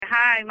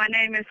Hi, my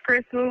name is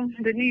Crystal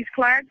Denise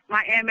Clark.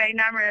 My MA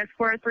number is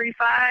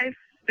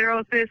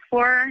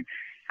 435064.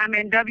 I'm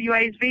in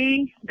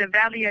WHB, the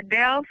Valley of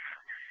Death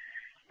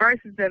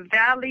versus the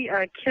Valley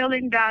of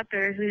Killing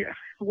Doctors.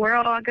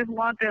 World, I just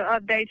want to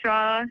update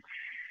y'all.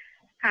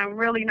 I'm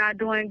really not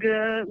doing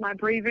good. My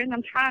breathing,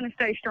 I'm trying to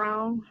stay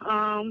strong.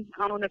 On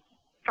the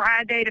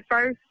Friday the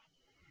 1st,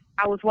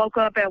 I was woke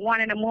up at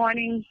 1 in the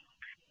morning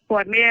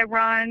for a med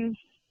run.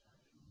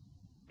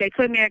 They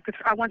took me,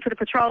 I went to the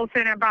patrol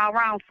center about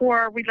around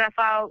 4. We left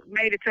out,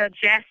 made it to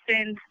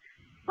Justin,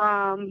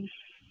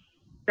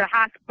 the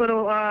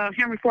hospital,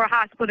 Henry Ford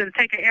Hospital, to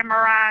take an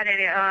MRI and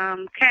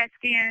a CAT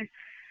scan.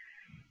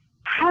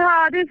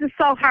 Oh, this is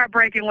so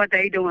heartbreaking what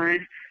they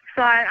doing.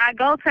 So I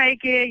go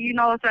take it, you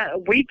know, it's a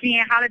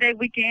weekend, holiday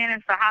weekend,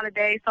 it's a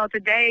holiday. So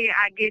today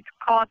I get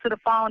called to the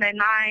phone at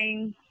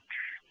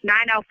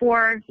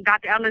 9:04.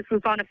 Dr. Ellis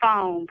was on the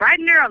phone, bright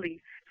and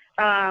early.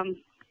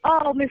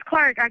 Oh, Miss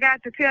Clark, I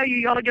got to tell you,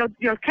 your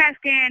CAT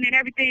scan and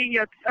everything,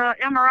 your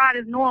MRI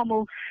is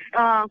normal.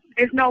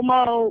 It's no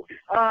more,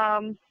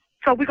 so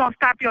we're going to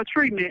stop your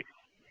treatment.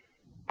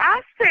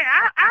 I said,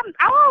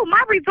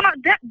 my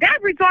result,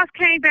 that results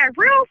came back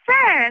real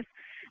fast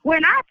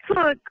when I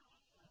took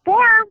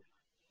 4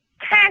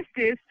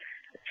 tests,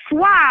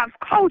 swabs,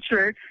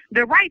 culture,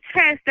 the right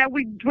test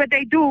what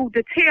they do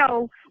to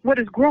tell what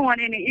is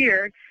growing in the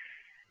ear.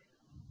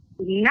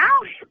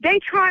 Now they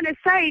trying to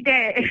say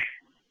that.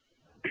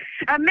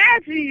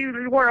 Imagine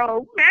you,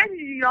 world.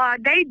 Imagine y'all.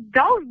 They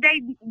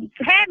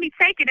had me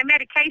taking the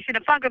medication,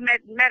 the fungal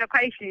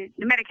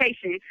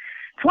medication,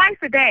 twice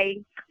a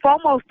day for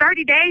almost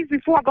 30 days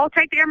before I go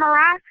take the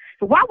MRI.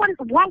 Why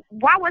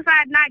was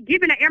I not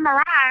given an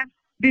MRI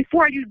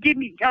before you give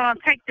me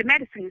take the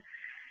medicine?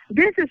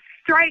 This is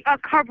straight a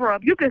cover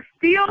up. You can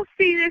still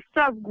see this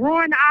stuff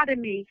growing out of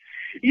me.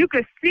 You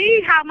can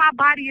see how my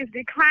body is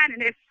declining.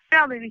 It's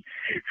failing.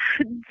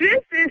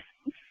 This is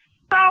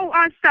so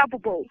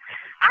unstoppable.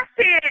 I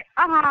said,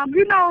 I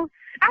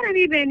didn't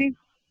even,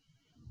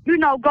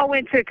 go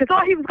into it because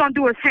all he was going to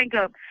do is hang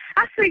up.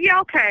 I said, yeah,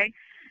 okay.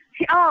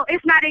 Oh,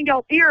 it's not in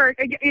your ear,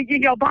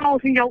 in your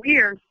bones in your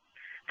ear.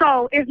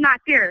 So it's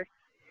not there.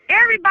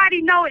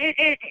 Everybody know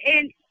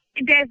and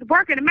that's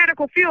working in the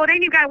medical field. They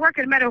ain't even got to work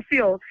in the medical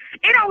field.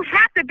 It don't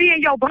have to be in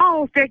your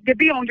bones to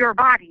be on your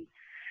body.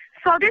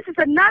 So this is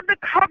another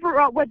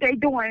cover-up what they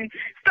doing.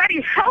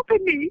 Study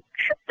helping me.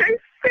 They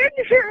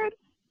sitting here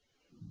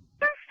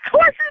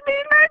torturing me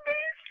like this.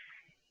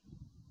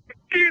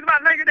 Excuse my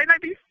language, they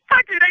let me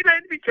fuck it. They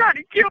let me try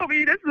to kill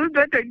me. This is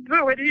what they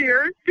doing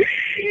here.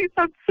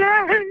 I'm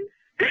sorry.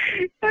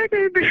 I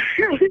can't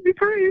barely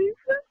breathe.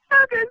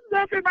 I got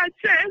stuff in my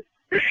chest.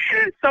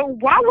 So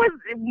why was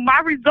my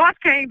results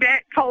came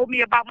back, told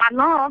me about my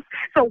lungs.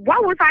 So why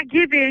was I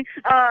giving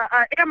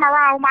an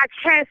MRI on my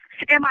chest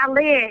and my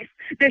legs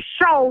to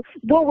show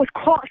what was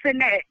causing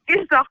that?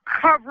 It's a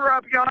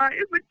cover-up, y'all.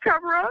 It's a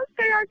cover-up.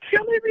 They are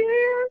killing me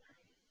here.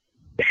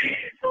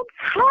 I'm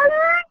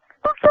tired.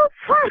 I'm so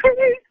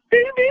tired.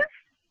 Demons.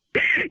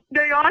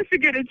 They all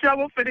should get in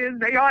trouble for this.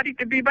 They all need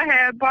to be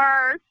behind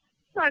bars.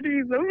 I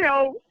need some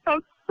help.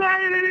 I'm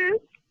tired of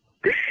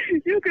this.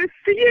 You can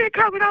see it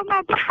coming on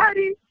my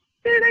body.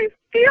 And they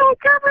still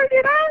covering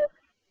it up.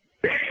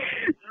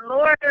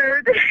 Lord,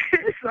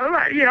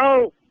 somebody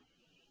help.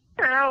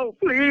 Help,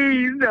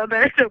 please. Don't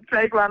let them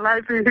take my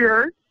life in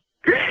here.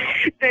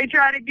 They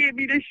try to get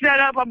me to shut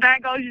up. I'm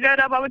not going to shut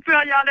up. I'm going to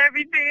tell y'all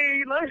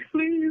everything. Lord,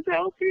 please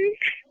help me.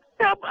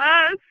 Help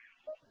us.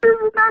 This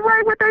is not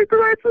right what they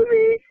doing to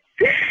me.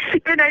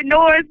 And they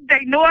know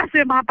it's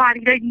in my body.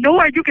 They know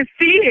it. You can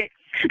see it.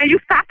 And you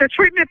stop the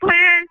treatment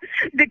plan,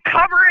 the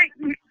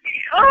covering.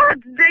 Oh,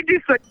 they do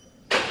so.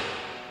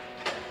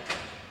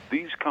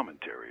 These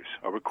commentaries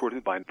are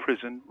recorded by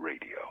Prison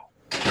Radio.